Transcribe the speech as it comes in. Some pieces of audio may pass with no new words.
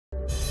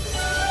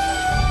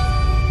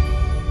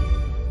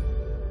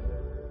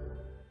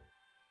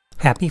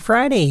Happy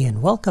Friday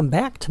and welcome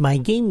back to my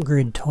Game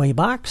Grid toy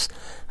box.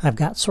 I've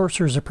got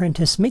Sorcerer's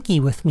Apprentice Mickey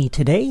with me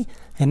today,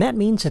 and that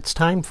means it's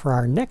time for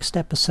our next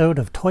episode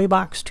of Toy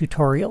Box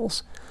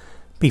Tutorials.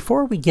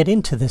 Before we get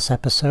into this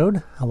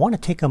episode, I want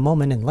to take a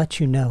moment and let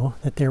you know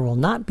that there will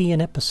not be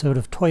an episode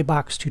of Toy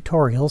Box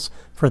Tutorials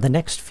for the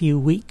next few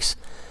weeks,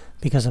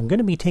 because I'm going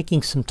to be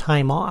taking some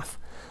time off.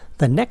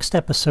 The next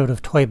episode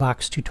of Toy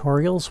Box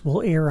Tutorials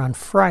will air on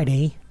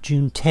Friday,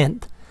 June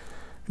 10th.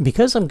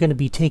 Because I'm going to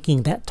be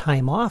taking that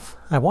time off,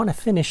 I want to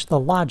finish the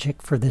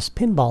logic for this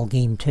pinball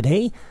game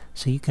today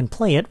so you can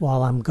play it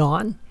while I'm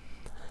gone.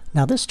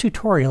 Now this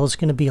tutorial is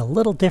going to be a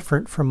little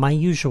different from my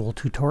usual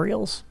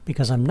tutorials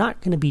because I'm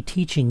not going to be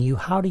teaching you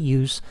how to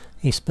use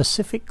a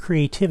specific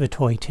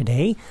Creativi-toy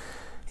today.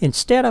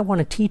 Instead, I want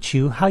to teach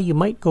you how you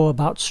might go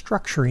about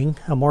structuring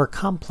a more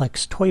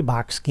complex toy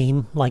box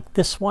game like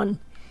this one.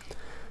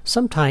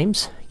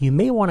 Sometimes you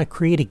may want to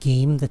create a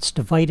game that's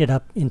divided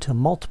up into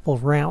multiple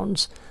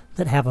rounds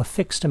that have a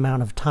fixed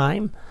amount of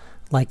time,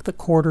 like the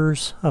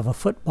quarters of a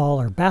football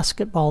or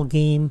basketball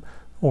game,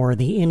 or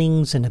the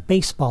innings in a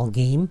baseball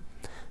game.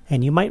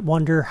 And you might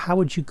wonder, how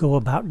would you go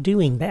about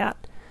doing that?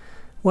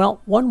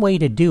 Well, one way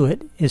to do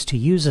it is to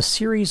use a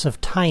series of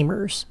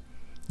timers.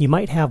 You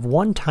might have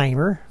one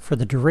timer for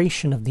the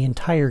duration of the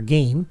entire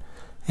game,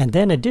 and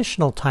then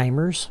additional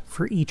timers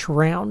for each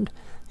round.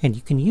 And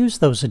you can use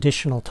those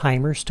additional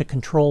timers to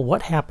control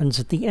what happens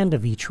at the end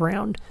of each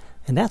round.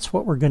 And that's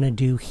what we're going to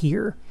do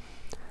here.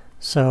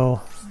 So,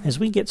 as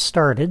we get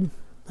started,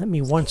 let me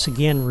once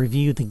again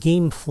review the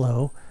game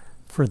flow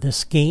for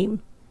this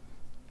game.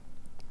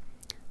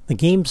 The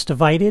game's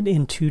divided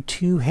into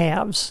two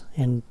halves,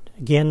 and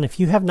again,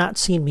 if you have not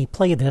seen me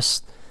play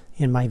this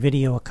in my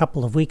video a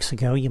couple of weeks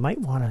ago, you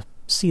might want to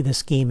see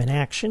this game in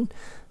action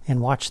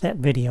and watch that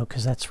video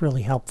because that's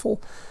really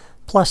helpful.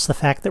 Plus the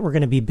fact that we're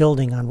going to be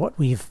building on what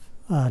we've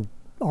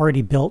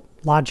already built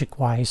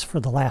logic-wise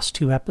for the last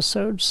two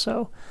episodes,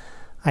 so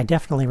I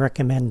definitely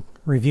recommend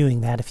reviewing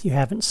that if you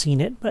haven't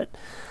seen it. But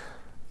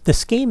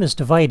this game is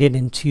divided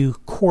into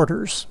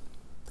quarters.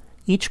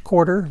 Each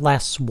quarter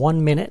lasts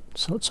 1 minute,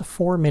 so it's a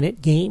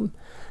 4-minute game,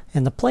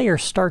 and the player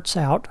starts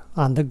out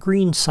on the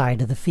green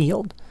side of the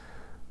field.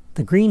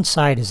 The green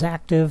side is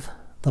active,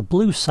 the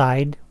blue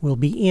side will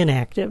be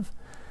inactive,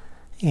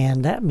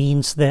 and that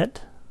means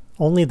that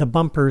only the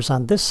bumpers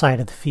on this side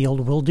of the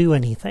field will do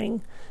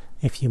anything.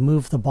 If you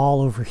move the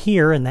ball over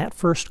here in that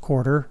first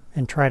quarter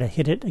and try to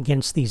hit it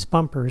against these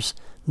bumpers,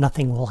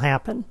 nothing will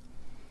happen.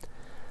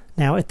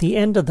 Now at the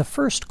end of the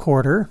first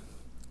quarter,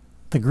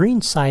 the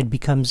green side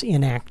becomes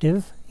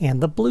inactive and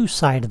the blue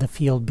side of the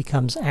field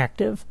becomes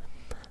active,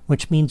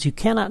 which means you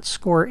cannot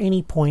score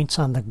any points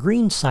on the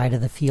green side of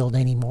the field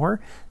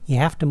anymore. You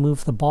have to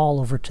move the ball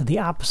over to the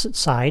opposite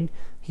side,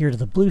 here to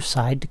the blue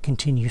side, to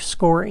continue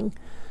scoring.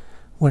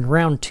 When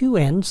round 2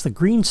 ends, the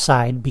green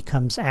side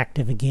becomes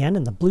active again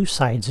and the blue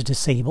side's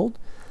disabled.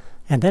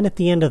 And then at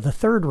the end of the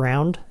third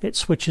round, it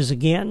switches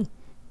again.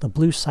 The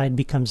blue side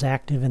becomes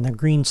active and the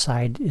green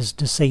side is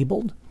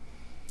disabled.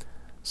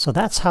 So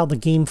that's how the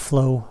game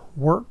flow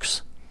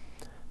works.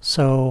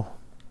 So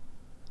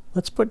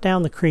let's put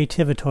down the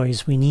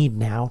Creativi-toys we need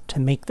now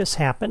to make this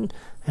happen.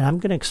 And I'm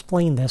going to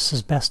explain this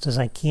as best as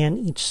I can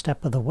each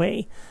step of the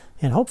way.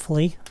 And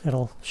hopefully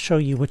it'll show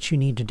you what you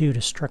need to do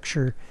to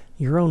structure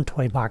your own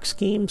toy box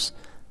games,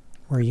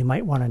 where you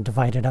might want to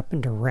divide it up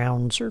into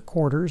rounds or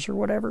quarters or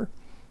whatever.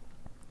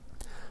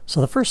 So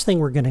the first thing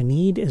we're going to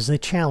need is the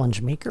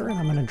challenge maker, and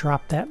I'm going to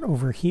drop that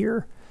over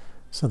here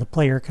so the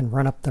player can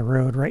run up the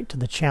road right to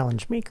the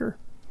challenge maker.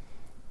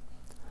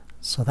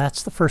 So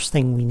that's the first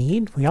thing we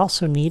need. We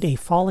also need a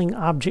falling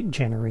object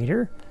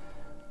generator,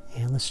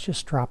 and let's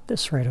just drop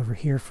this right over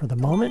here for the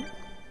moment.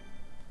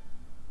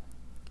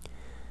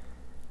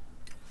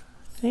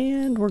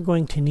 And we're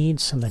going to need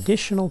some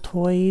additional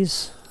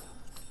toys,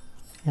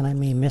 and I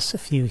may miss a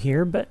few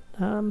here, but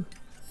we'll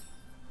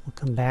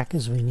come back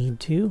as we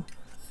need to.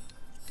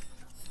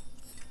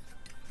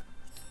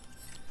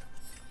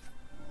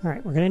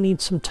 Alright, we're going to need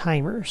some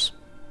timers.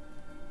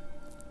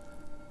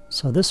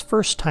 So this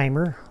first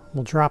timer,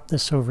 we'll drop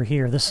this over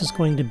here. This is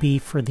going to be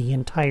for the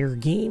entire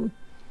game.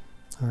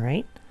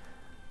 Alright,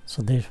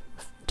 so the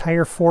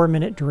entire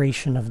 4-minute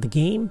duration of the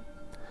game.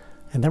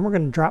 And then we're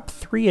going to drop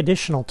 3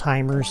 additional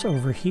timers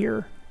over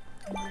here.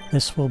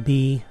 This will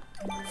be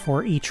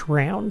for each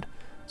round.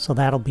 So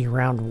that'll be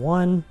round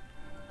 1,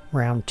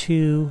 round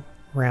 2,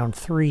 round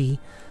 3,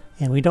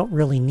 and we don't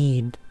really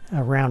need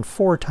a round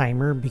 4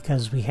 timer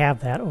because we have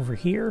that over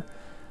here.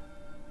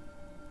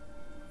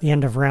 The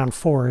end of round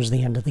 4 is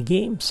the end of the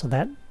game, so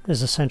that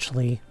is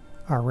essentially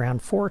our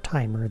round 4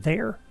 timer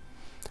there.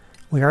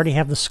 We already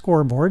have the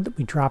scoreboard that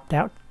we dropped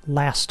out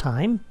last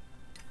time.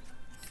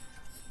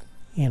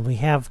 And we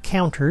have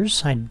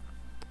counters. I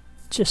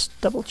just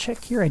double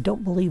check here. I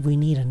don't believe we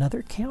need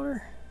another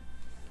counter.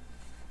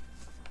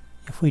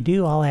 If we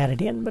do, I'll add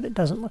it in, but it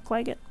doesn't look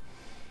like it.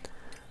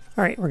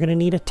 Alright, we're going to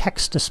need a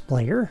text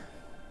displayer.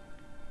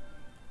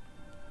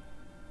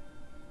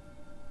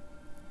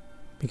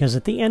 Because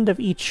at the end of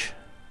each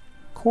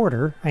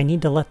quarter, I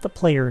need to let the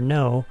player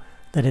know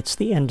that it's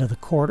the end of the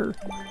quarter.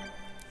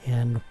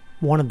 And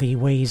one of the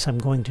ways I'm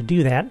going to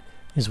do that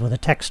is with a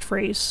text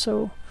phrase,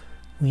 so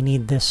we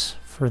need this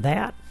for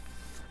that.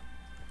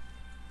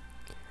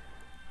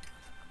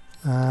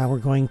 We're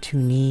going to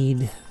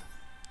need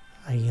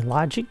a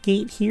logic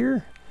gate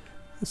here.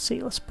 Let's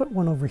see, let's put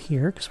one over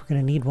here because we're going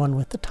to need one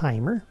with the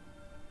timer.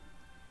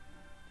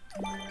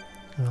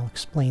 And I'll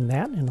explain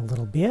that in a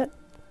little bit.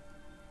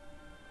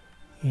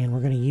 And we're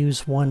going to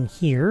use one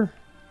here.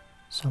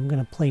 So I'm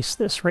going to place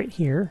this right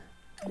here.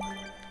 And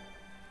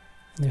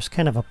there's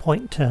kind of a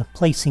point to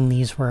placing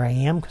these where I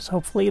am, because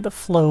hopefully the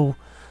flow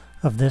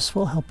of this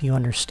will help you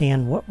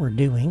understand what we're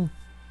doing.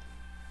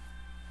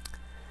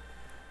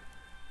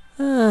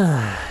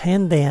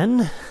 And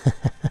then,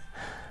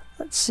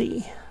 let's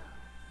see.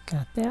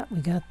 Got that, we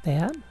got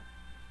that.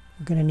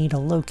 We're going to need a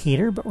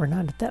locator, but we're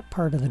not at that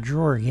part of the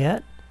drawer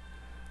yet.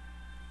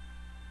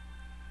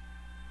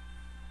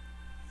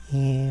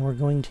 And we're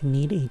going to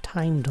need a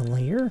time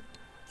delayer.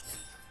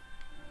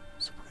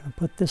 So we're going to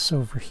put this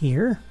over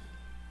here.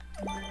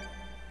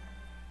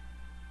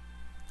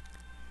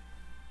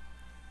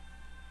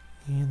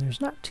 And there's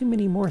not too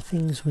many more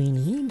things we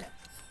need.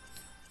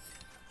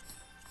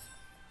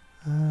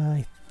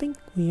 I think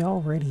we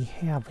already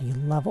have a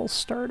level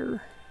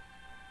starter.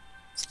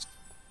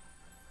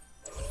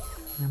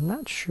 I'm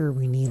not sure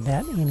we need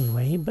that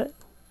anyway, but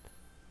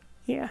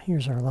yeah,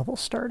 here's our level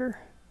starter.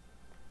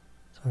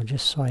 So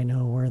just so I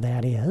know where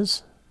that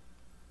is.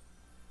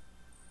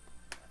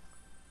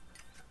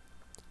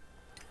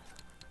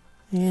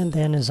 And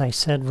then, as I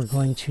said, we're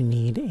going to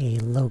need a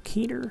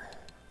locator.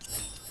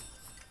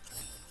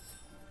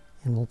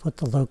 And we'll put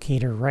the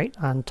locator right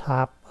on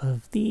top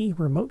of the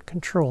remote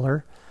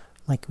controller,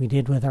 like we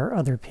did with our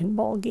other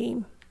pinball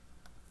game.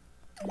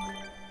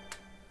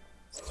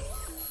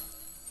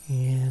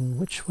 And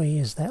which way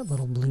is that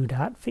little blue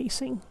dot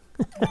facing?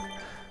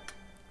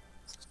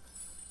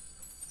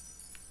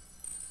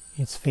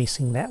 It's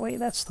facing that way.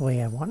 That's the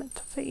way I want it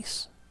to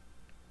face.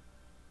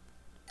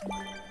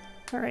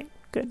 All right,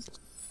 good.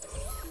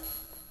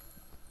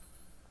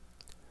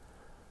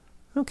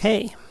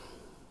 Okay.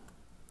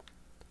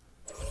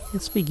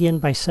 Let's begin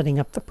by setting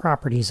up the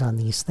properties on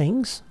these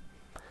things.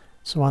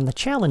 So on the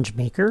challenge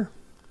maker,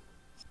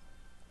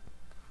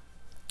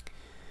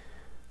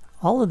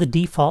 all of the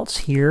defaults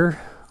here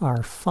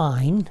are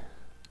fine.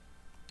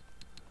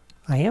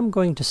 I am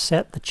going to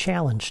set the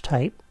challenge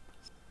type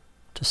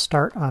to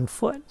start on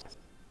foot,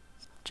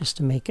 just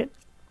to make it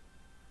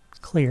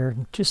clear,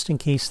 just in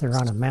case they're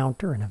on a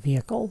mount or in a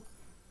vehicle,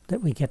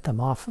 that we get them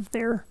off of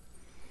there,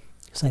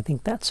 because I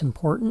think that's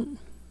important.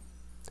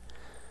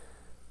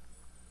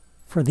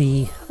 For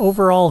the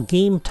overall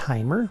game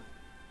timer,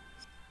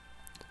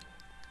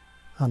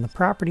 on the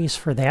properties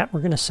for that,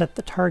 we're going to set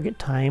the target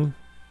time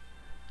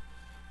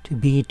to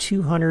be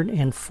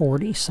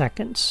 240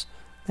 seconds.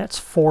 That's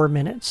 4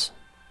 minutes.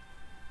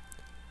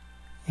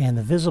 And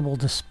the visible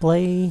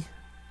display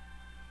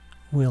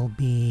will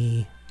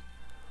be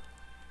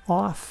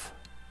off.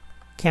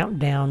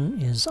 Countdown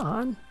is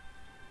on.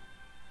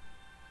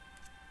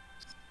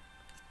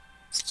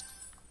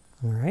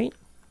 All right.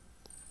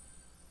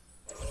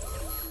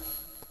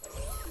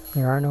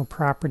 There are no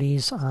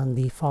properties on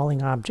the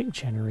falling object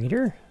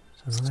generator,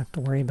 so I don't have to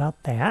worry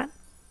about that.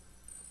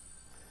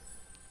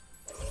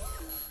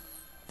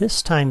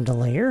 This time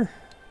delayer,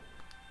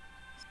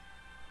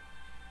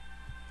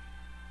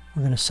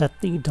 we're going to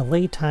set the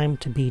delay time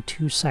to be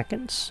 2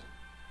 seconds.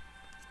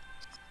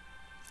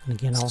 And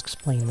again, I'll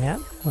explain that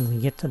when we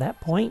get to that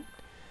point.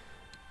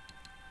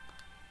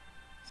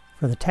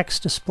 For the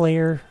text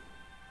displayer,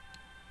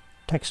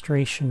 text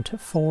duration to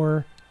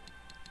 4,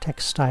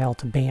 text style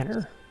to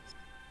banner.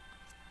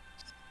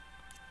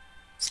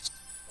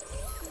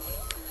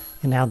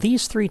 And now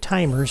these 3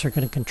 timers are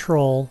going to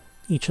control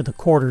each of the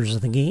quarters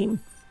of the game.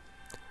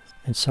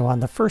 And so on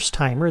the first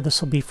timer,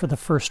 this will be for the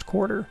first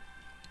quarter.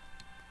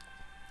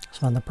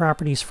 So on the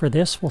properties for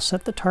this, we'll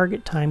set the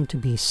target time to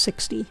be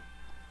 60.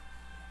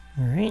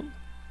 All right.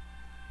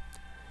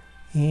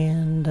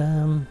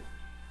 And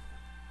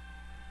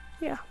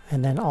yeah,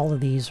 and then all of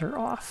these are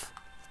off.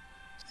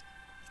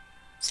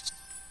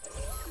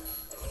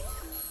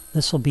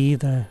 This will be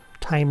the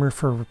timer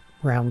for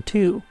round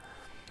 2.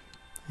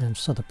 And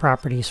so the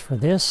properties for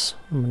this,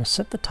 I'm going to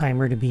set the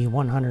timer to be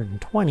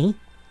 120.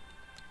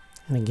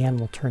 And again,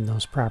 we'll turn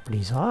those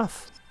properties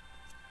off.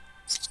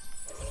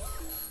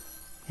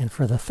 And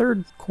for the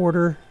third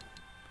quarter,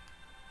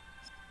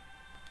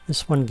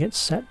 this one gets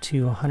set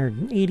to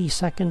 180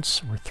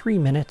 seconds or 3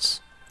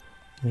 minutes.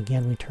 And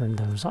again, we turn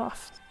those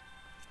off.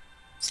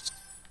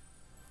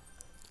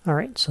 All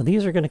right, so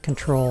these are going to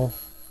control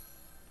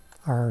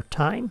our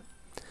time.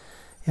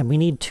 And we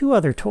need 2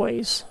 other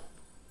toys,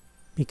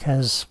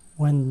 because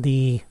when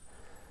the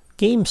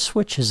game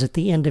switches at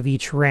the end of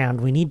each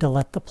round, we need to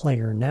let the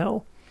player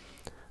know.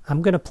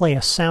 I'm going to play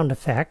a sound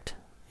effect,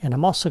 and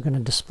I'm also going to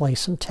display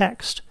some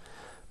text.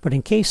 But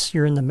in case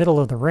you're in the middle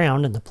of the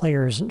round and the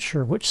player isn't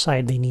sure which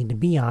side they need to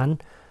be on,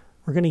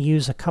 we're going to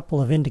use a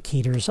couple of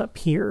indicators up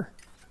here.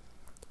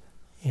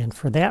 And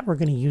for that, we're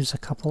going to use a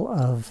couple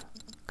of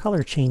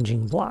color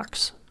changing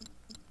blocks.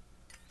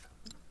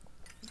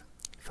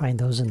 Find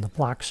those in the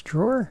blocks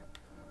drawer.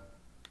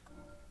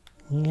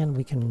 And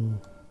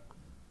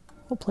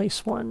we'll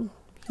place one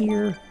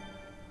here.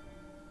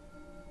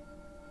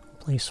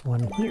 Place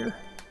one here.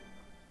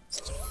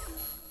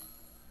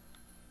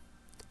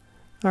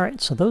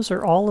 Alright, so those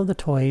are all of the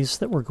toys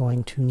that we're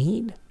going to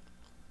need.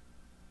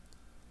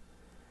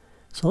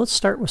 So let's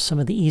start with some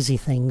of the easy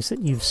things that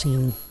you've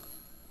seen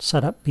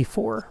set up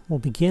before. We'll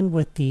begin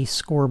with the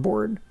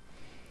scoreboard.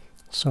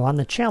 So on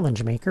the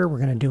challenge maker, we're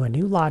going to do a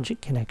new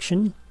logic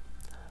connection.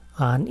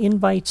 On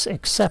invites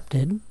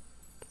accepted,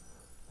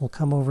 we'll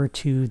come over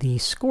to the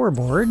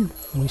scoreboard,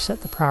 and we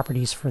set the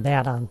properties for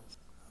that on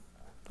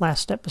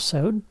last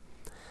episode.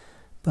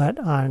 But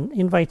on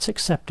invites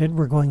accepted,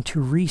 we're going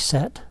to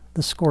reset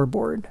the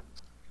scoreboard.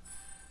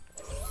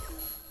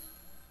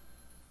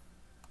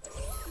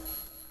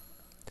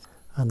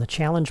 On the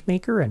challenge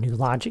maker, a new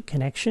logic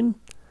connection.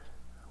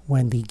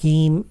 When the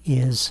game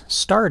is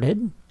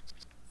started,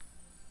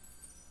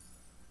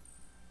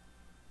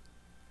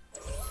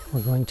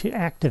 we're going to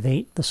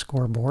activate the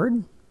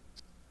scoreboard.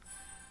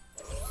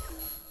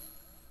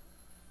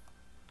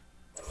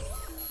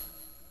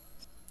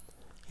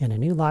 And a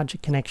new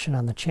logic connection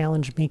on the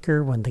challenge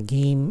maker when the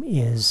game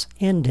is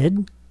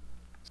ended.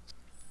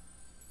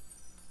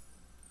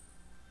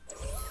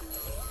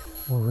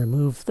 We'll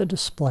remove the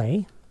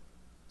display.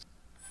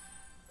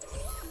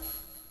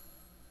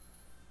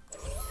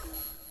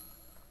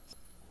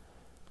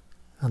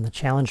 On the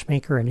challenge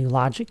maker, a new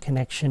logic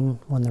connection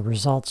when the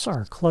results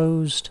are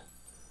closed.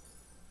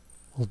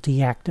 We'll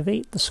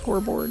deactivate the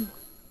scoreboard.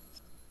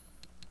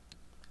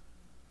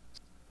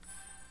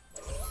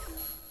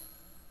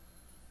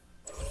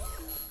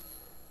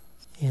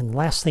 And the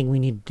last thing we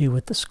need to do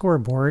with the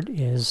scoreboard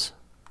is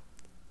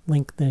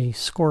link the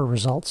score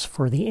results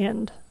for the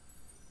end.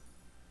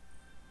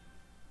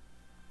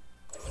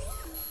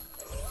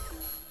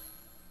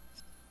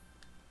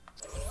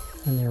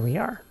 And there we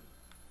are.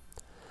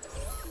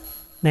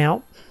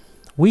 Now,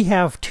 we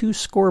have two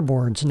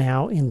scoreboards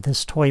now in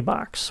this toy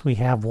box. We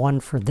have one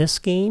for this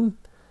game,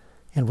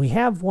 and we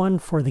have one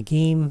for the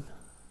game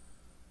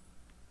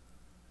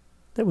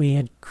that we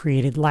had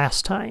created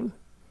last time.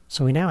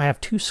 So we now have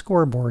two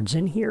scoreboards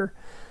in here.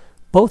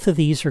 Both of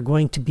these are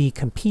going to be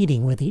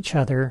competing with each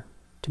other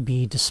to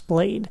be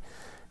displayed.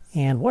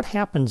 And what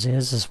happens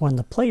is when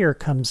the player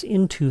comes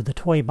into the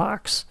toy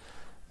box,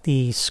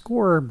 the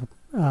score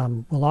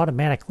will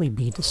automatically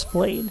be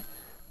displayed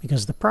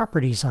because the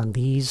properties on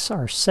these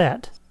are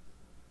set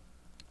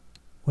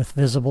with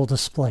visible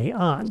display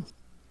on.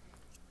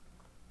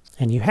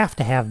 And you have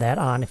to have that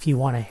on if you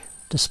want to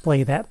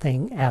display that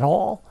thing at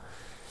all.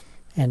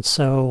 And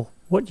so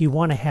what you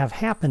want to have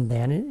happen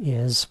then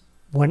is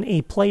when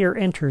a player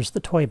enters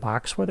the toy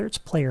box, whether it's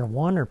player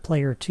 1 or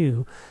player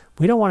 2,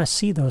 we don't want to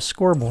see those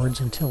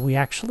scoreboards until we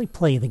actually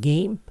play the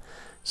game.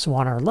 So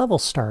on our level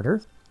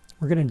starter,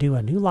 we're going to do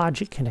a new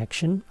logic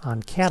connection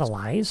on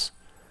catalyze.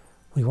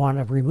 We want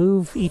to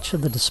remove each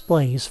of the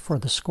displays for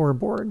the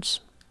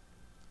scoreboards.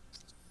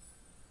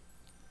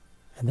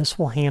 And this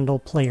will handle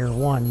player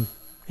 1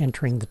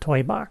 entering the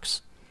toy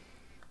box.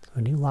 So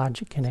a new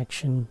logic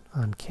connection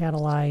on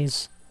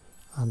catalyze.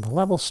 On the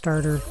level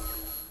starter,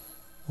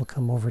 we'll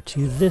come over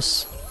to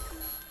this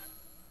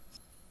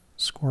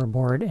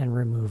scoreboard and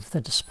remove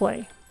the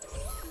display.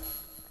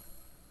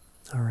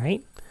 All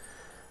right.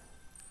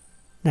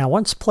 Now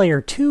once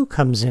player 2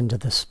 comes into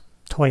this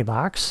toy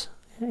box,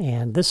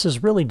 and this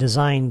is really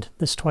designed,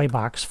 this toy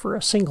box, for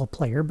a single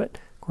player, but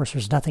of course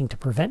there's nothing to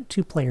prevent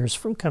 2 players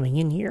from coming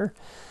in here,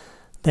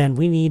 then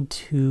we need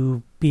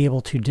to be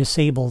able to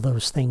disable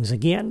those things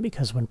again,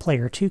 because when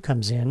player 2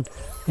 comes in,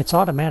 it's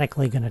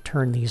automatically going to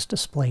turn these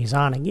displays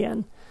on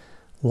again.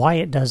 Why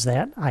it does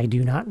that, I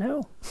do not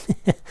know.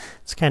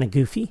 It's kind of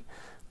goofy.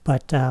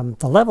 But the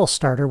level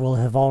starter will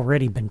have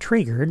already been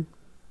triggered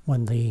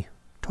when the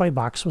toy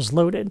box was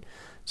loaded.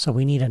 So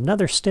we need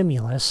another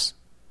stimulus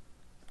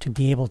to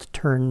be able to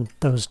turn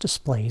those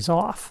displays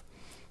off.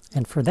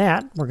 And for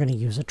that, we're going to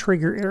use a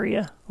trigger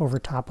area over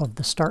top of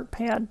the start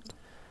pad.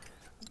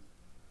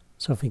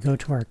 So if we go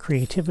to our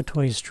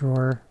Creativi-toys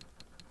drawer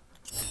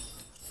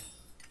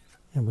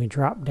and we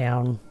drop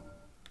down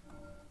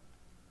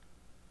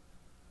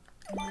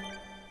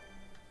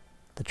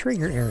the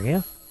trigger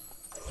area,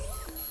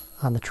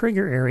 on the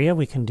trigger area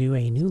we can do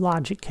a new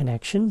logic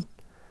connection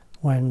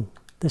when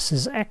this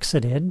is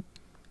exited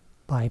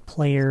by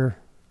player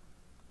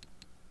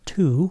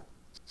 2,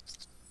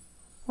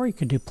 or you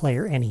could do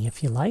player any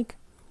if you like.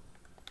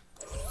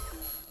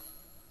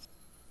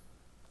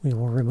 We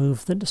will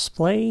remove the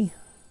display.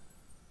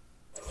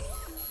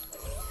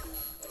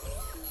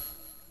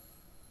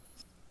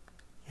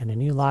 And a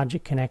new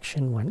logic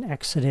connection when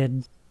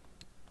exited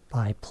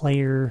by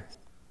player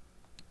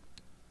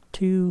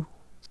 2.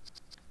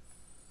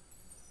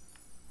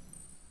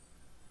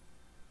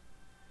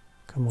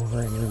 Come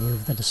over and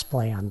remove the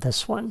display on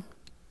this one.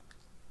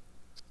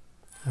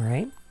 All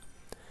right.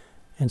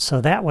 And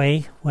so that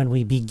way, when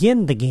we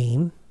begin the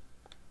game,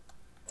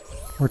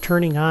 we're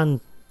turning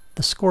on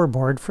the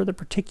scoreboard for the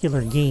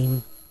particular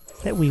game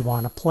that we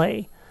want to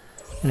play.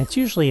 And it's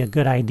usually a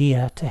good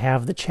idea to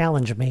have the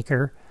challenge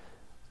maker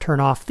turn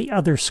off the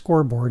other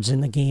scoreboards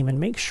in the game and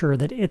make sure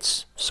that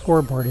its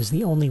scoreboard is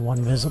the only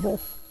one visible.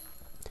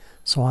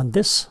 So on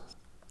this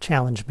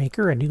challenge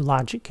maker, a new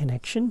logic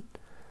connection,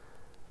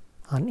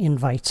 on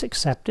invites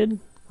accepted,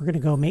 we're going to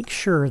go make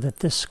sure that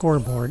this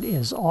scoreboard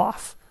is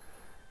off,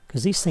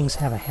 because these things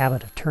have a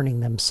habit of turning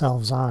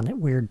themselves on at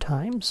weird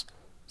times.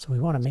 So we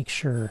want to make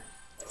sure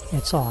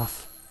it's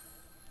off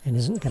and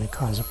isn't going to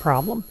cause a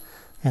problem.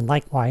 And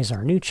likewise,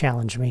 our new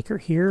challenge maker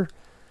here,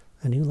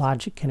 a new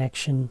logic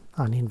connection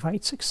on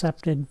invites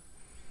accepted.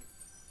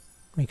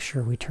 Make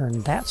sure we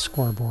turn that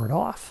scoreboard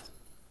off.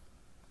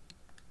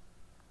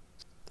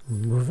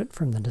 Remove it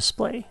from the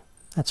display.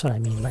 That's what I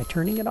mean by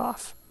turning it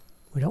off.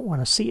 We don't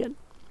want to see it.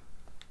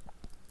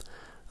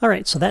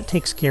 Alright, so that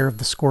takes care of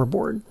the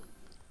scoreboard.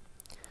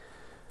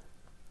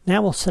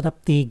 Now we'll set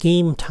up the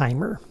game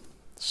timer.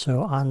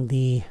 So on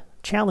the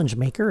challenge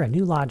maker, a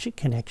new logic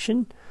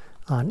connection,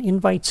 on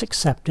invites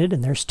accepted,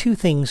 and there's two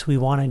things we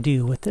want to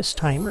do with this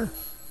timer.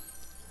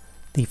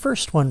 The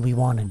first one we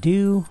want to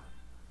do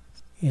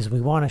is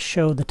we want to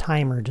show the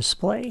timer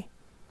display.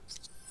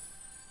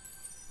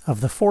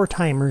 Of the 4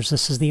 timers,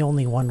 this is the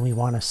only one we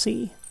want to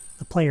see.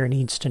 The player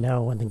needs to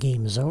know when the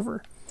game is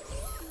over.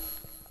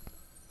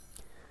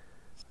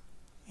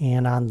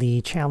 And on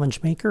the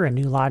challenge maker, a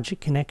new logic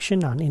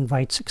connection on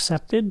invites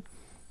accepted.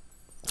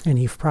 And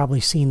you've probably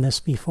seen this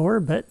before,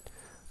 but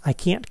I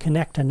can't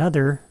connect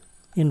another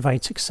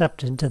invites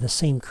accepted to the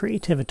same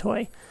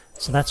Creativi-toy.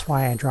 So that's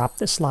why I dropped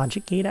this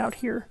logic gate out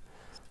here.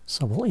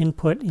 So we'll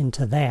input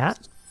into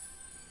that.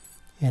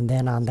 And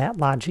then on that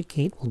logic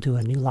gate, we'll do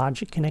a new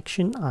logic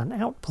connection on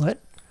output.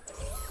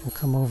 We'll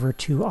come over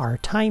to our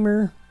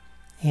timer,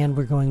 and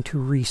we're going to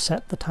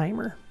reset the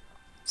timer.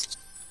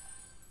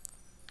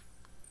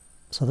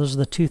 So those are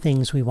the two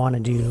things we want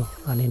to do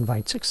on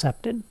invites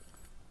accepted.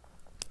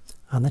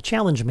 On the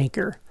challenge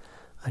maker,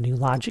 a new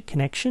logic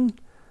connection.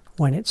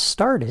 When it's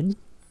started,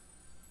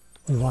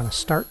 we want to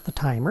start the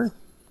timer.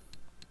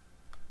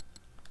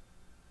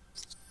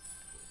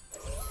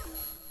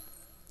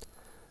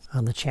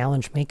 On the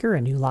challenge maker,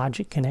 a new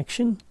logic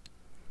connection.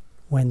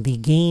 When the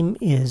game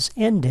is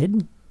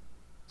ended,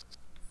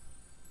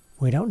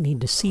 we don't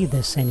need to see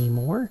this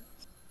anymore,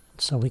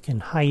 so we can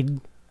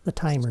hide the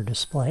timer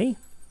display.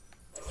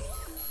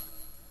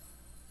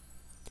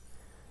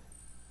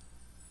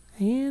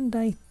 And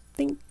I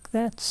think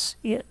that's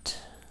it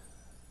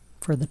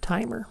for the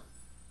timer.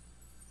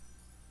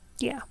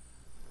 Yeah.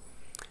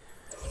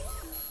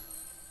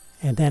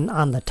 And then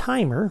on the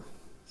timer,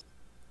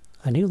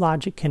 a new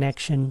logic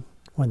connection.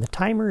 When the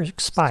timer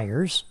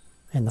expires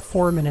and the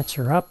 4 minutes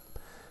are up,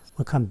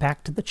 we'll come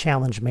back to the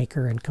challenge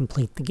maker and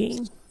complete the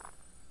game.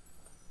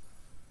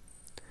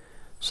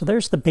 So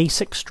there's the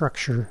basic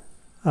structure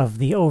of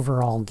the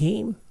overall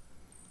game.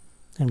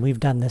 And we've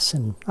done this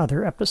in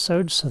other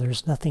episodes, so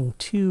there's nothing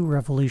too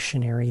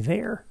revolutionary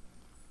there.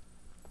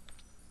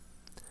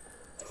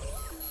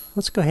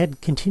 Let's go ahead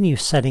and continue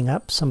setting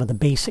up some of the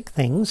basic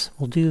things.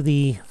 We'll do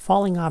the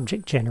falling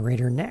object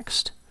generator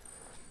next.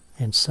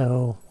 And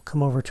so we'll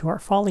come over to our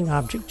falling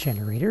object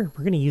generator.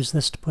 We're going to use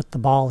this to put the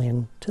ball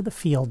into the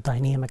field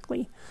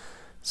dynamically.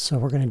 So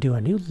we're going to do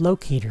a new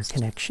locator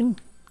connection.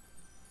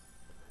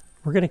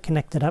 We're going to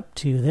connect it up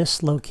to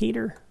this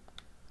locator.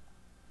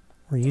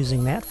 We're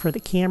using that for the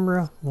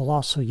camera. We'll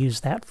also use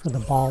that for the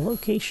ball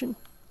location.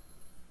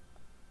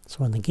 So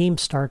when the game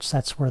starts,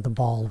 that's where the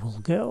ball will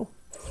go.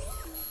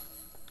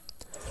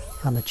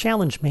 On the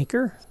challenge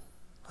maker,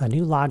 a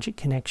new logic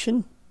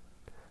connection.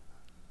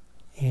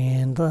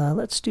 And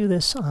let's do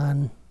this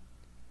on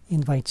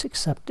invites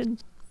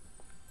accepted,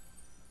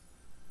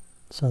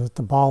 so that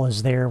the ball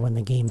is there when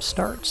the game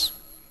starts.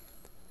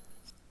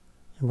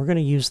 And we're going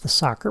to use the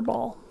soccer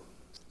ball.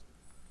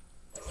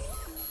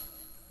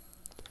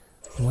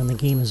 And when the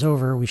game is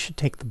over, we should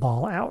take the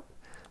ball out.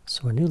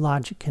 So a new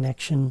logic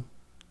connection.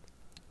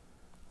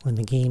 When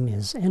the game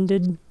is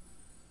ended,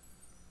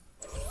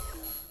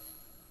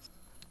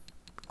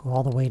 go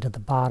all the way to the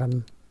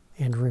bottom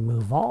and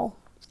remove all.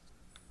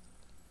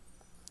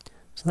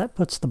 So that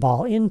puts the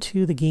ball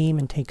into the game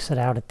and takes it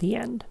out at the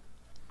end.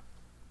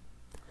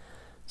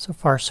 So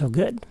far, so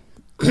good.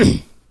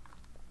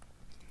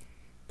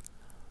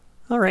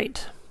 All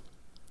right.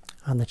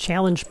 On the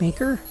challenge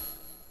maker,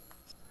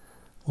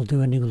 we'll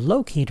do a new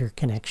locator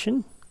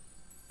connection.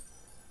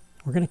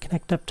 We're going to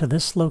connect up to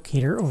this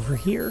locator over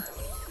here.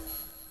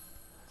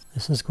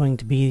 This is going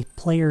to be the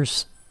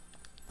player's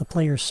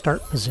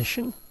start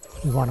position.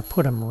 We want to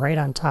put them right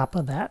on top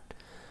of that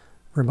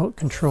remote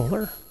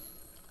controller.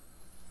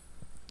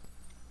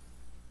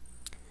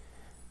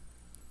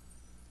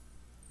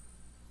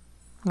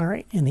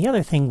 Alright, and the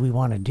other thing we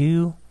want to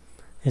do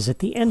is at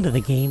the end of the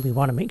game, we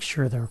want to make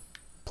sure the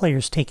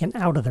player's taken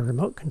out of the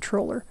remote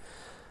controller.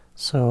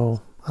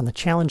 So on the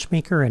challenge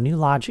maker, a new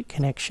logic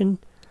connection.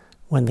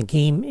 When the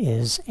game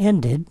is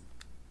ended,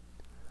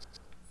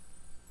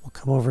 we'll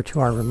come over to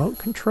our remote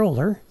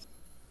controller,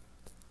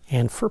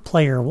 and for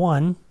player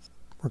 1,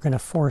 we're going to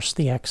force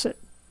the exit,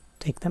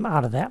 take them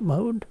out of that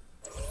mode.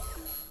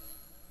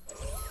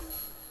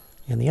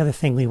 And the other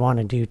thing we want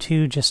to do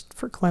too, just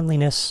for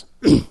cleanliness,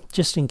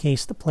 just in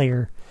case the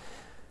player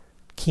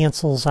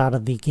cancels out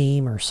of the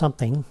game or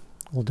something,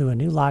 we'll do a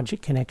new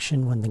logic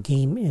connection when the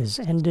game is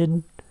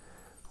ended.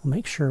 We'll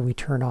make sure we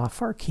turn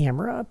off our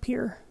camera up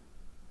here.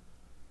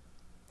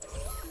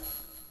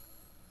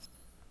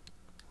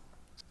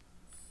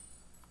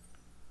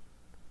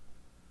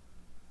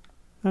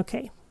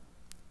 Okay.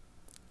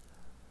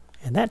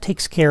 And that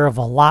takes care of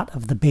a lot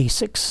of the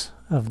basics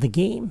of the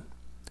game.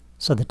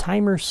 So the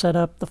timer set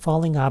up, the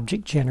falling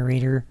object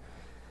generator,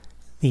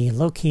 the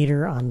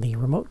locator on the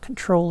remote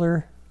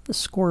controller, the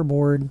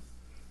scoreboard,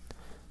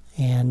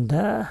 and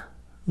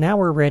now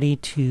we're ready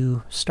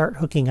to start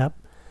hooking up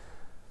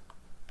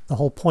the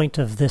whole point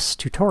of this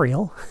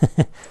tutorial.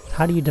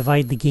 How do you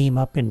divide the game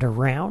up into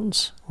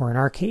rounds, or in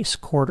our case,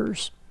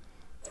 quarters?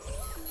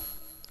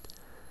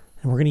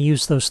 And we're going to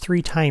use those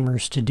 3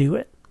 timers to do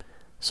it.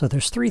 So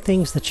there's 3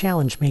 things the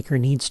challenge maker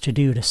needs to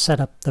do to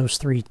set up those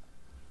 3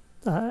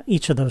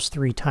 each of those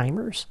 3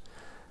 timers.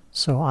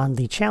 So on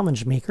the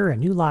challenge maker, a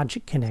new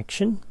logic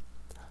connection.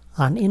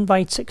 On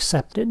invites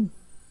accepted,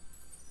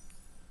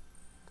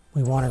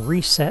 we want to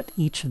reset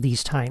each of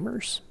these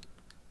timers.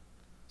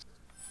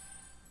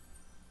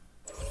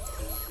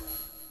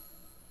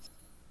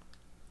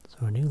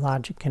 So a new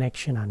logic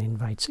connection on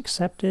invites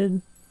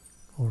accepted.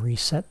 We'll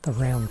reset the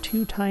round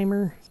 2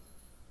 timer.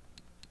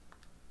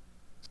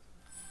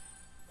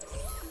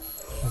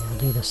 And we'll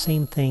do the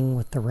same thing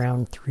with the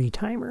round 3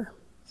 timer.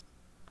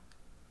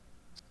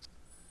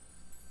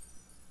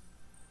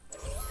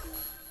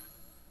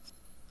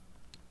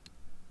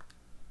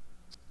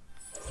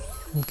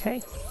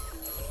 Okay.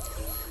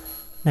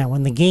 Now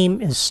when the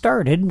game is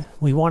started,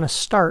 we want to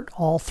start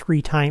all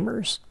 3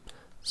 timers.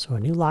 So a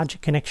new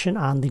logic connection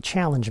on the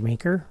challenge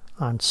maker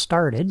on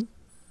started.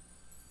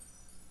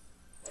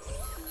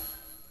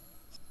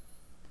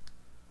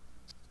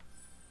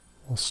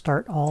 We'll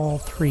start all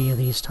 3 of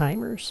these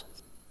timers.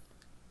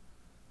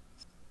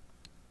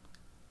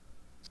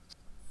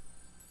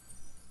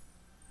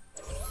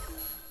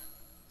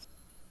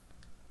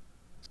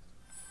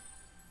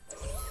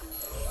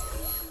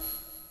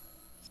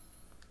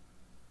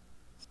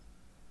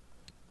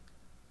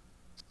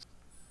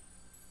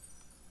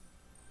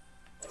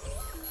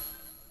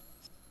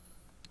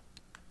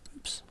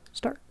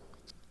 Start.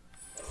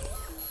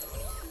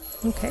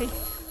 Okay.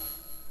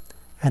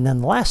 And then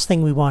the last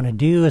thing we want to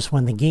do is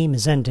when the game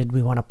is ended,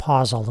 we want to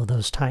pause all of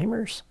those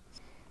timers.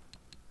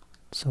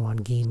 So on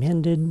game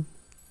ended,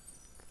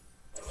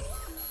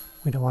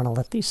 we don't want to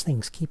let these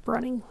things keep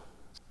running,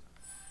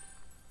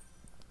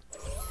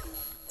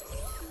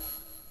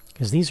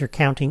 because these are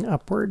counting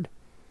upward,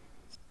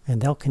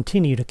 and they'll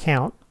continue to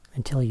count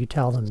until you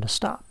tell them to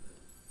stop.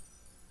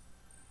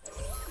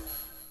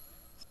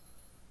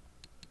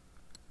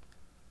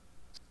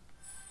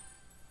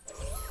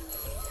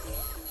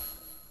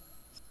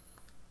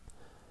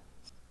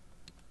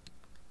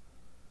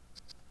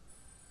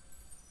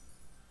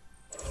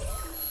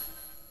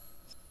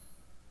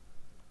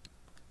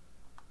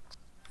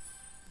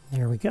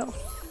 There we go.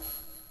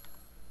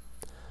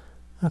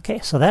 Okay,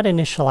 so that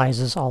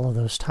initializes all of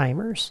those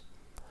timers.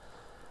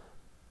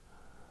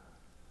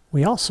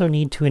 We also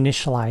need to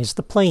initialize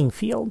the playing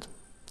field,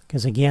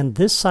 because again,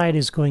 this side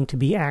is going to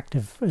be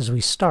active as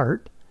we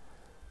start.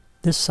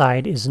 This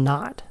side is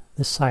not.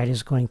 This side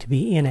is going to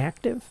be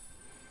inactive.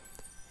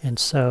 And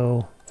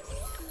so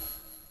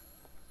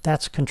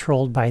that's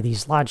controlled by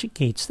these logic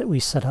gates that we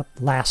set up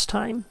last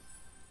time.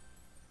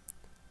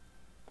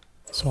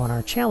 So on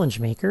our challenge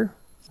maker,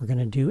 we're going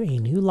to do a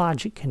new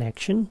logic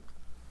connection.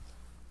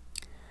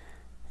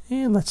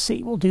 And let's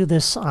see, we'll do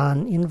this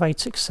on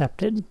invites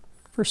accepted.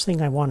 First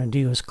thing I want to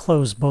do is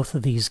close both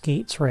of these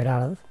gates right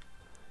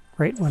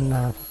when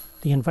the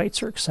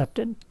invites are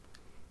accepted.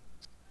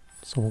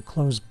 So we'll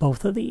close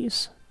both of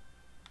these.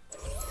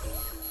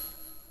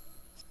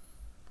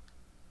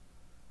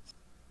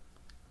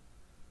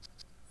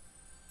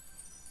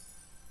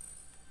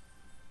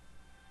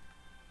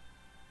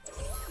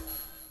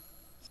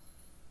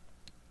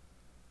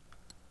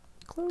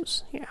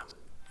 Close, yeah.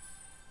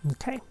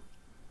 Okay.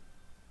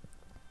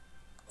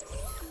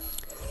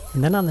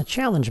 And then on the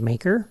challenge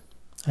maker,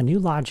 a new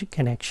logic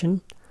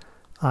connection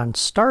on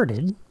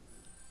started.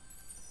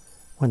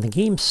 When the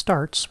game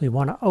starts, we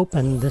want to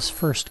open this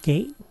first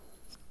gate.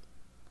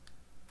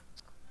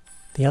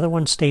 The other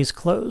one stays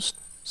closed,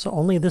 so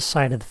only this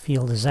side of the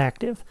field is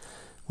active.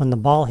 When the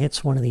ball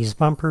hits one of these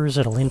bumpers,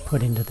 it'll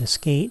input into this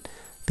gate.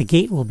 The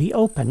gate will be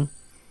open,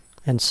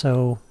 and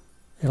so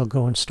it'll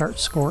go and start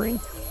scoring.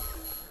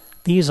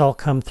 These all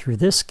come through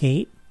this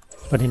gate,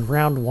 but in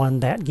round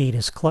 1 that gate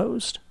is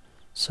closed.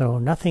 So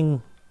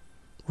nothing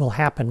will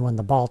happen when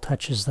the ball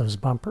touches those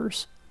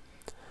bumpers.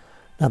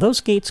 Now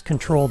those gates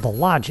control the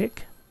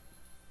logic,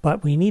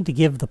 but we need to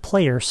give the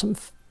player some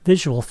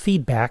visual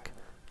feedback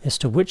as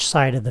to which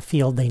side of the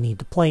field they need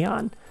to play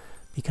on,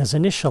 because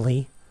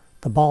initially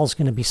the ball is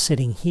going to be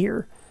sitting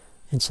here,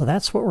 And so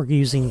that's what we're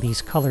using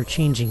these color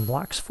changing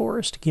blocks for,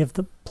 is to give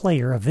the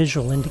player a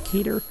visual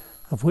indicator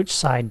of which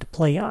side to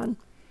play on.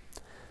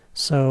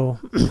 So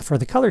for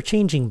the color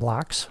changing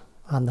blocks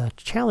on the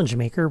challenge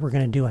maker, we're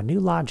going to do a new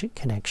logic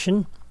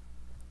connection.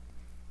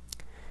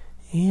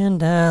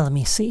 And let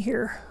me see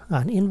here.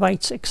 On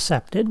invites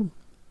accepted,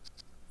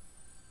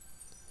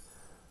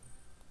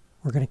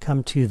 we're going to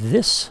come to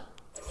this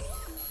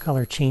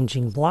color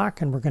changing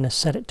block and we're going to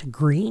set it to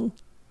green.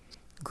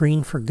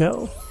 Green for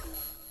go.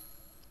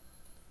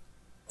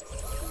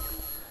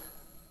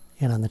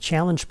 And on the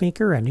challenge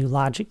maker, a new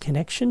logic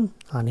connection.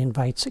 On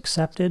invites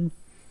accepted,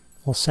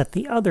 we'll set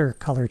the other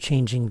color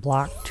changing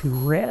block to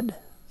red.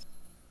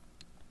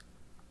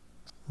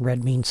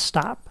 Red means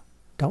stop.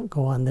 Don't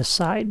go on this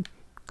side,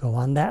 go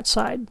on that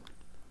side.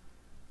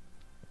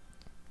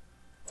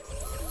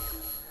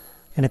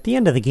 And at the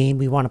end of the game,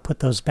 we want to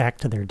put those back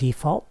to their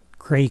default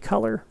gray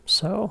color.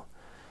 So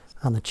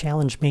on the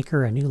challenge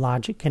maker, a new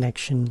logic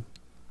connection.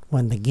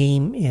 When the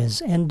game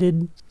is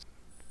ended,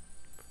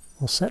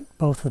 we'll set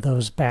both of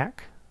those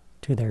back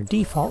to their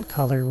default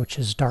color, which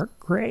is dark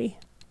gray.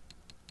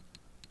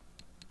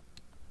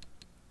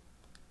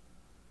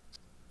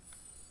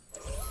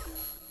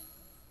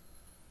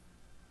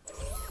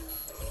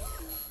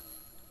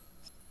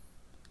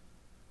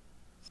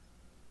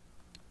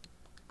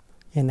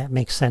 And that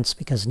makes sense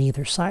because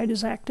neither side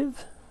is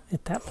active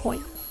at that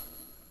point.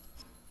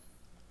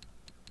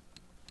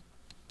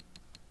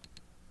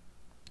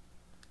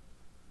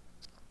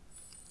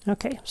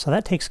 Okay, so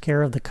that takes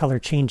care of the color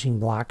changing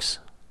blocks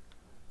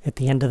at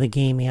the end of the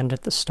game and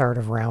at the start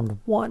of round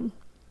 1,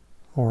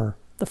 or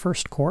the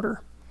first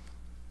quarter.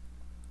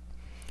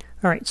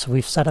 Alright, so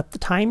we've set up the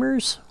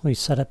timers, we've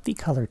set up the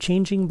color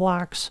changing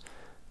blocks,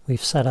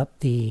 we've set up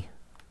the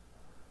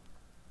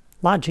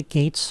logic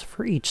gates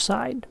for each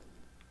side.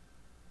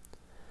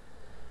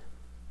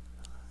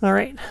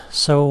 Alright,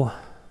 so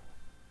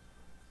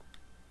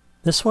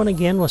this one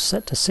again was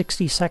set to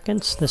 60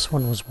 seconds, this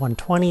one was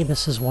 120,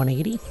 this is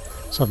 180.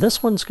 So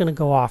this one's going to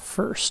go off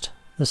first.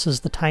 This is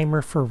the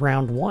timer for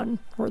round 1,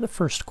 or the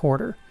first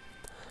quarter.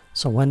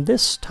 So when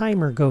this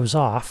timer goes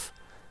off,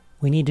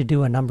 we need to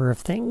do a number of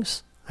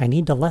things. I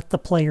need to let the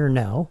player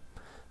know,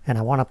 and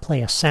I want to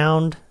play a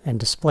sound and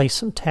display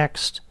some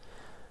text.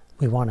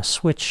 We want to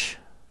switch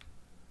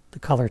the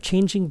color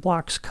changing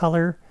block's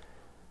color.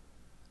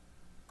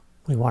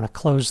 We want to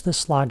close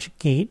this logic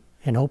gate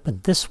and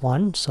open this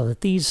one so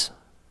that these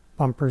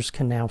bumpers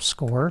can now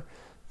score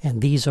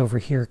and these over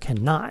here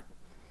cannot.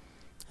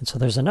 And so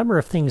there's a number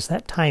of things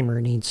that timer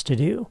needs to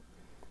do.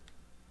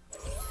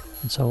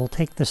 And so we'll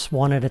take this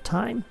one at a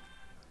time.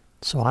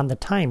 So on the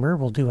timer,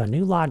 we'll do a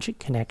new logic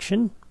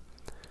connection.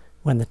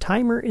 When the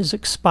timer is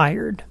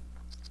expired,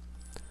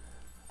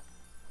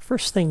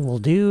 first thing we'll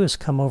do is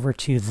come over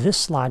to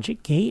this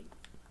logic gate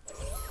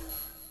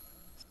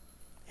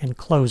and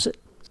close it.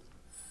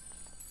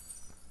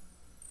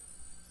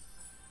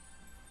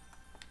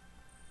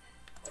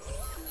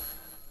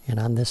 And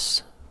on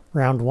this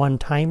round 1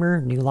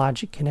 timer, new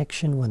logic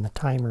connection, when the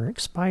timer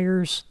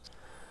expires,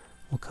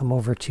 we'll come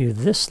over to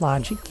this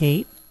logic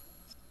gate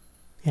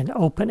and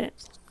open it.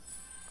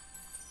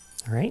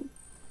 All right.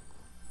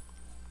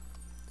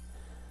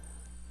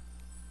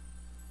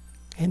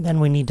 And then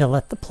we need to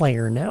let the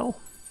player know.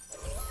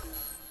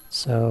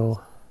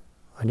 So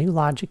a new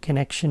logic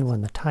connection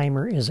when the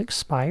timer is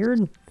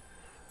expired.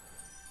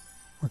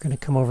 We're going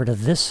to come over to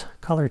this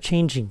color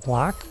changing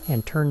block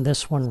and turn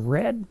this one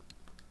red.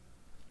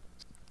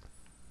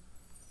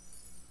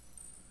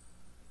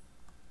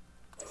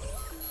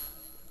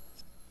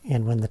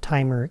 And when the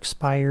timer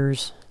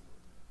expires,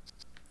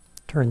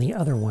 turn the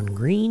other one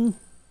green.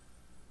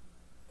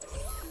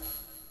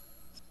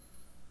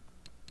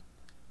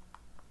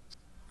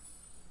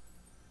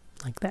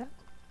 Like that.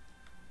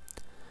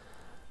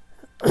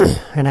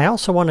 And I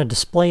also want to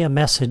display a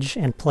message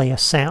and play a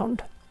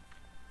sound.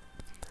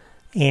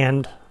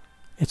 And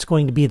it's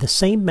going to be the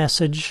same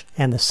message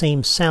and the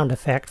same sound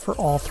effect for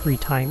all 3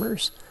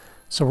 timers.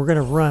 So we're going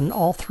to run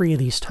all 3 of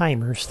these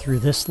timers through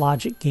this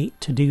logic gate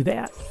to do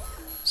that.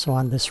 So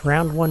on this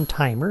round 1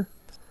 timer,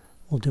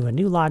 we'll do a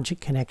new logic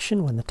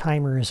connection. When the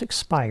timer is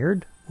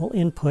expired, we'll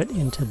input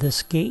into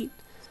this gate.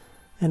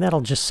 And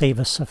that'll just save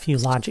us a few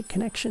logic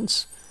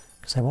connections,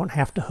 because I won't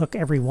have to hook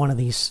every one of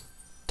these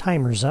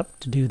timers up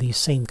to do these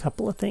same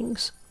couple of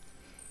things.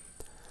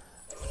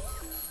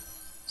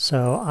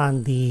 So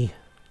on the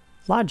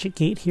logic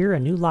gate here, a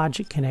new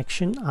logic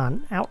connection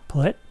on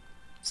output.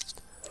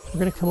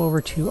 We're going to come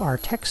over to our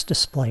text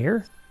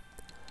displayer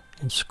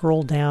and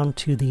scroll down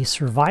to the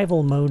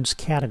survival modes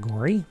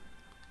category. And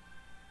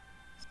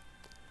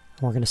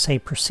we're going to say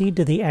proceed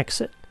to the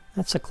exit.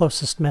 That's the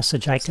closest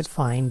message I could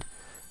find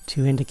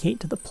to indicate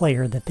to the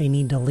player that they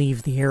need to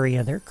leave the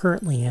area they're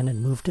currently in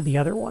and move to the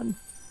other one.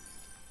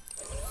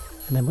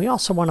 And then we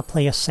also want to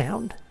play a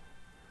sound.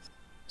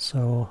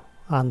 So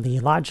on the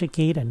logic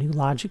gate, a new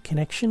logic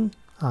connection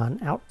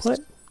on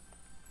output.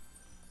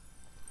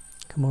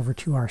 Come over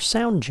to our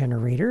sound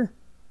generator.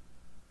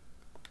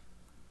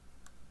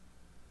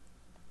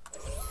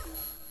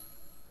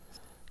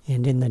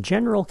 And in the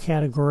general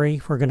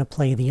category, we're going to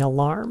play the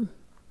alarm.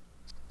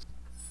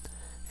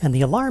 And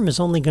the alarm is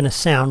only going to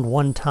sound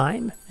one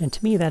time, and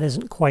to me that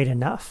isn't quite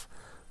enough.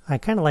 I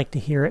kind of like to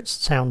hear it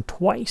sound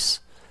twice.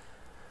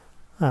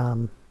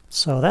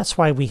 So that's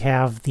why we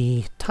have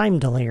the time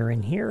delayer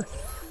in here.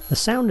 The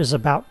sound is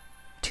about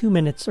 2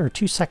 minutes or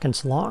 2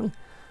 seconds long,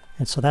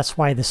 and so that's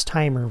why this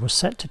timer was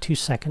set to 2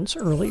 seconds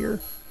earlier.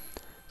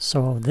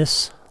 So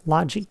this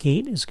logic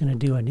gate is going to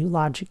do a new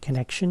logic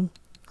connection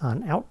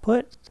on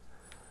output.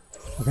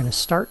 We're going to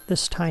start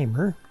this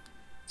timer.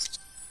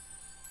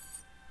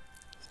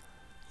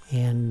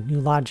 And new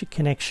logic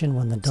connection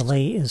when the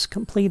delay is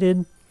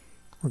completed.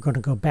 We're going to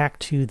go back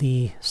to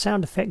the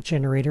sound effect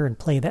generator and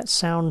play that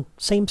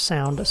same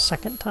sound a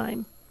second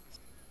time.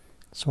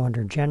 So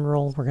under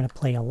general, we're going to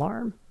play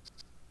alarm.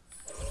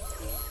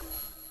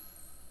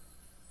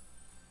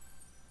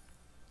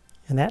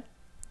 And that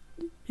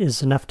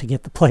is enough to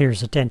get the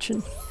player's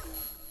attention.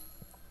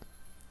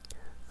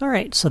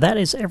 Alright, so that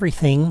is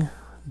everything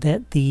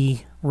that the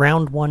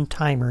round 1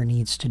 timer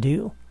needs to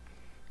do.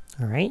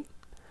 Alright.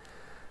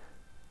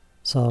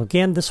 So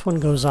again, this one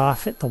goes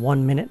off at the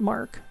 1 minute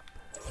mark.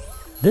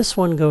 This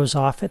one goes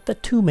off at the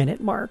 2 minute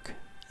mark.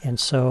 And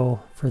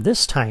so for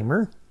this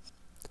timer,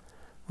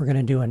 we're going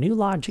to do a new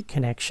logic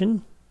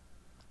connection.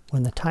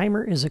 When the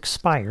timer is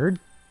expired,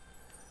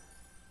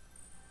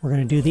 we're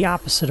going to do the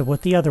opposite of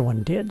what the other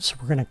one did. So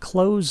we're going to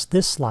close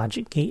this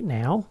logic gate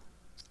now.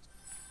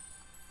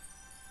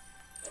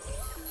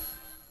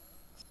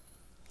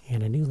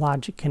 And a new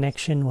logic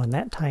connection when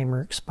that timer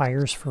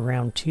expires for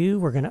round 2,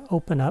 we're going to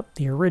open up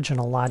the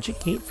original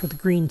logic gate for the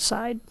green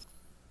side.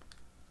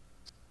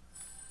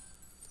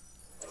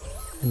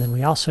 And then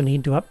we also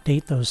need to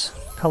update those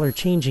color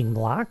changing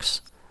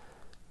blocks.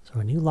 So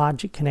a new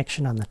logic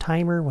connection on the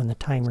timer when the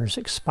timer is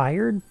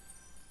expired.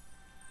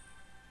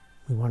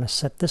 We want to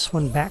set this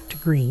one back to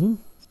green.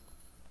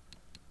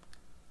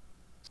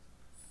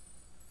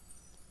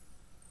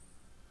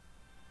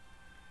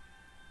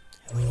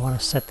 And we want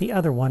to set the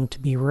other one to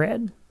be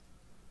red.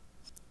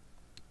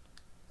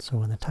 So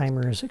when the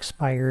timer is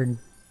expired,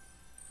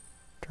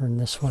 turn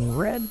this one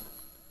red.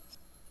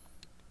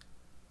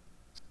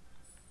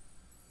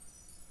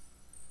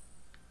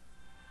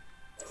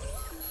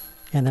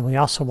 And then we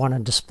also want to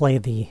display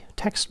the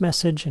text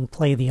message and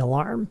play the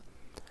alarm.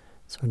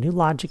 So a new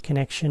logic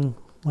connection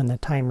when the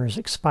timer is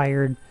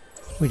expired.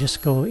 We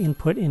just go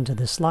input into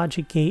this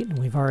logic gate, and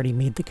we've already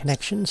made the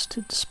connections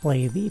to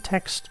display the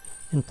text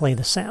and play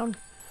the sound.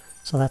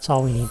 So that's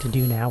all we need to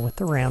do now with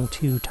the round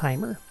 2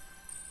 timer.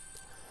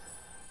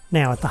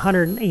 Now at the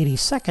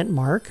 182nd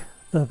mark,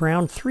 the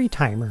round 3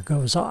 timer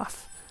goes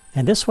off.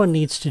 And this one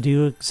needs to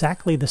do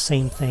exactly the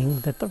same thing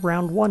that the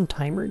round 1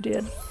 timer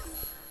did.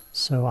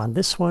 So on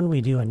this one,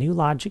 we do a new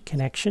logic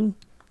connection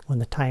when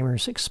the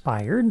timer's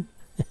expired.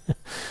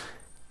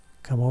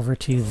 Come over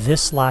to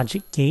this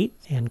logic gate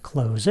and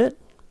close it.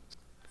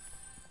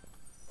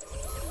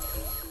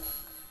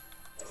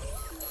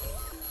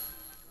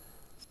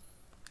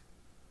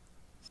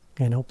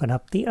 And open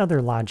up the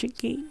other logic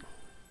gate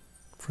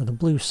for the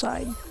blue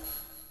side.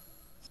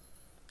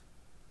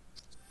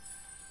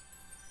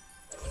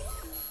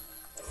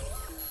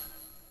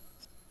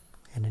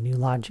 And a new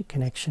logic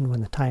connection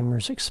when the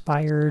timer's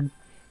expired.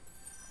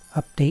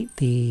 Update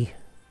the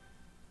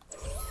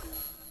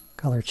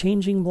color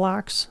changing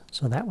blocks,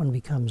 so that one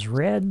becomes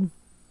red.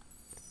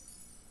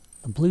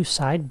 The blue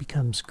side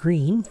becomes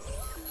green.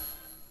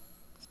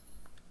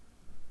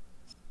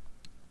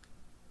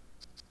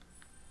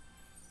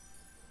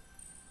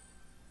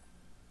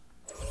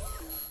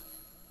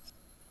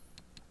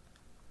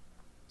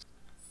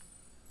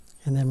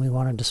 And then we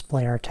want to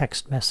display our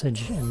text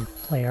message and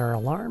play our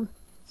alarm.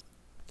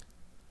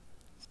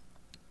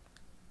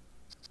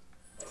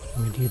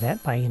 And we do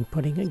that by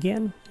inputting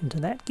again into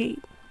that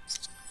gate.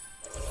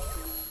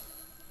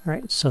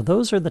 Alright, so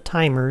those are the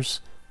timers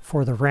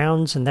for the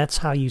rounds, and that's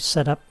how you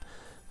set up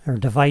or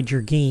divide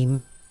your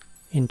game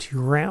into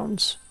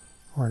rounds,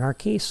 or in our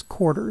case,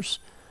 quarters.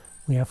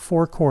 We have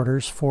 4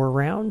 quarters, 4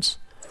 rounds.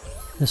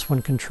 This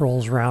one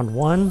controls round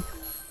 1,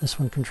 this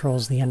one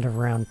controls the end of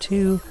round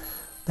 2,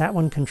 that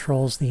one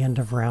controls the end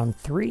of round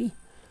 3,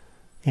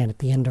 and at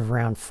the end of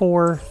round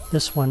 4,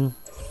 this one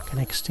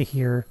connects to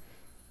here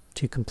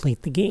to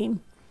complete the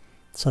game.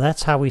 So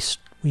that's how we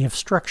have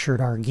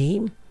structured our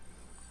game.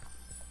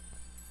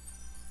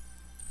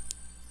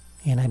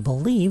 And I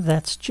believe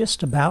that's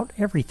just about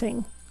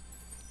everything.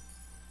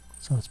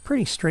 So it's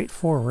pretty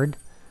straightforward.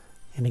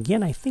 And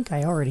again, I think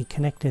I already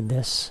connected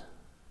this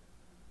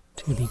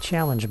to the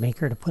challenge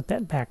maker to put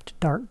that back to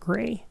dark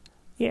gray.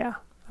 Yeah,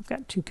 I've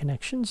got 2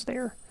 connections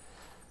there.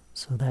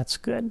 So that's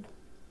good.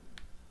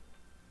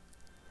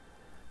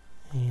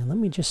 And let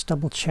me just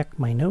double check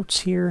my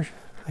notes here.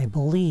 I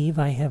believe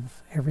I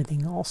have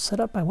everything all set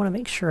up. I want to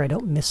make sure I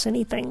don't miss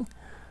anything,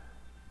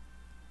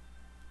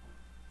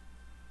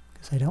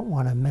 because I don't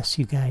want to mess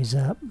you guys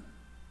up.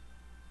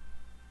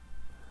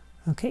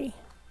 Okay.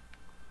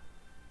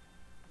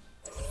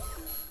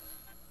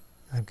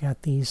 I've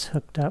got these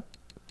hooked up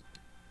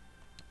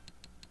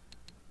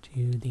to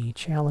to the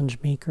challenge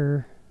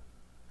maker.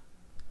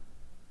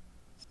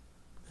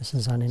 This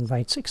is on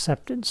invites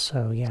accepted,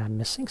 so yeah, I'm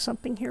missing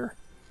something here.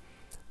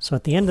 So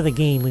at the end of the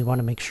game, we want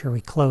to make sure we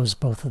close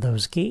both of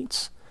those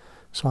gates.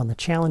 So on the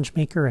challenge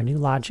maker, a new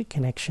logic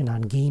connection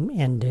on game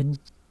ended.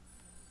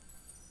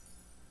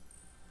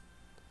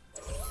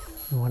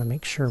 We want to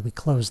make sure we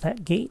close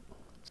that gate.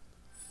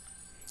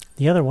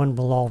 The other one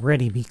will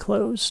already be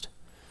closed.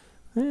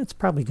 It's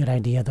probably a good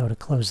idea, though, to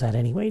close that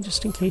anyway,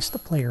 just in case the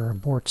player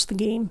aborts the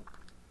game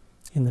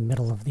in the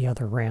middle of the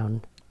other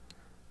round.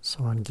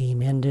 So on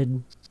game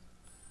ended,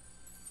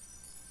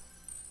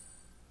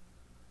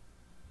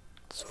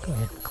 let's go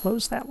ahead and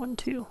close that one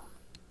too.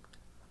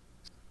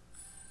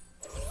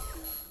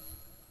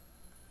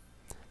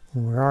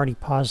 And we're already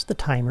paused the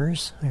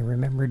timers. I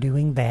remember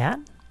doing that.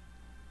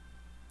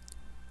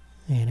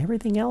 And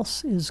everything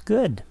else is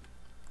good.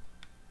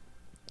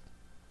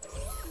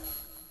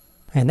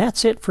 And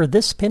that's it for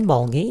this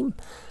pinball game.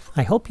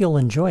 I hope you'll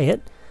enjoy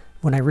it.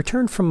 When I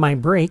return from my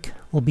break,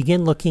 we'll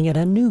begin looking at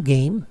a new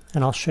game,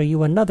 and I'll show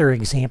you another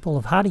example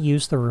of how to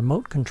use the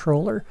remote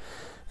controller.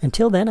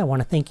 Until then, I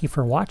want to thank you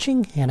for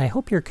watching, and I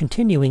hope you're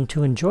continuing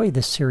to enjoy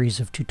this series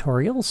of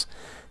tutorials.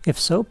 If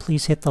so,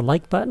 please hit the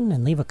like button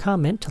and leave a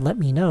comment to let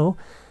me know.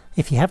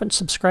 If you haven't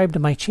subscribed to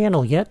my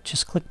channel yet,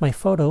 just click my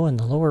photo in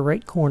the lower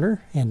right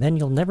corner, and then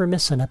you'll never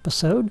miss an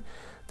episode.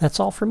 That's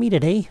all for me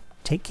today.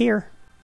 Take care.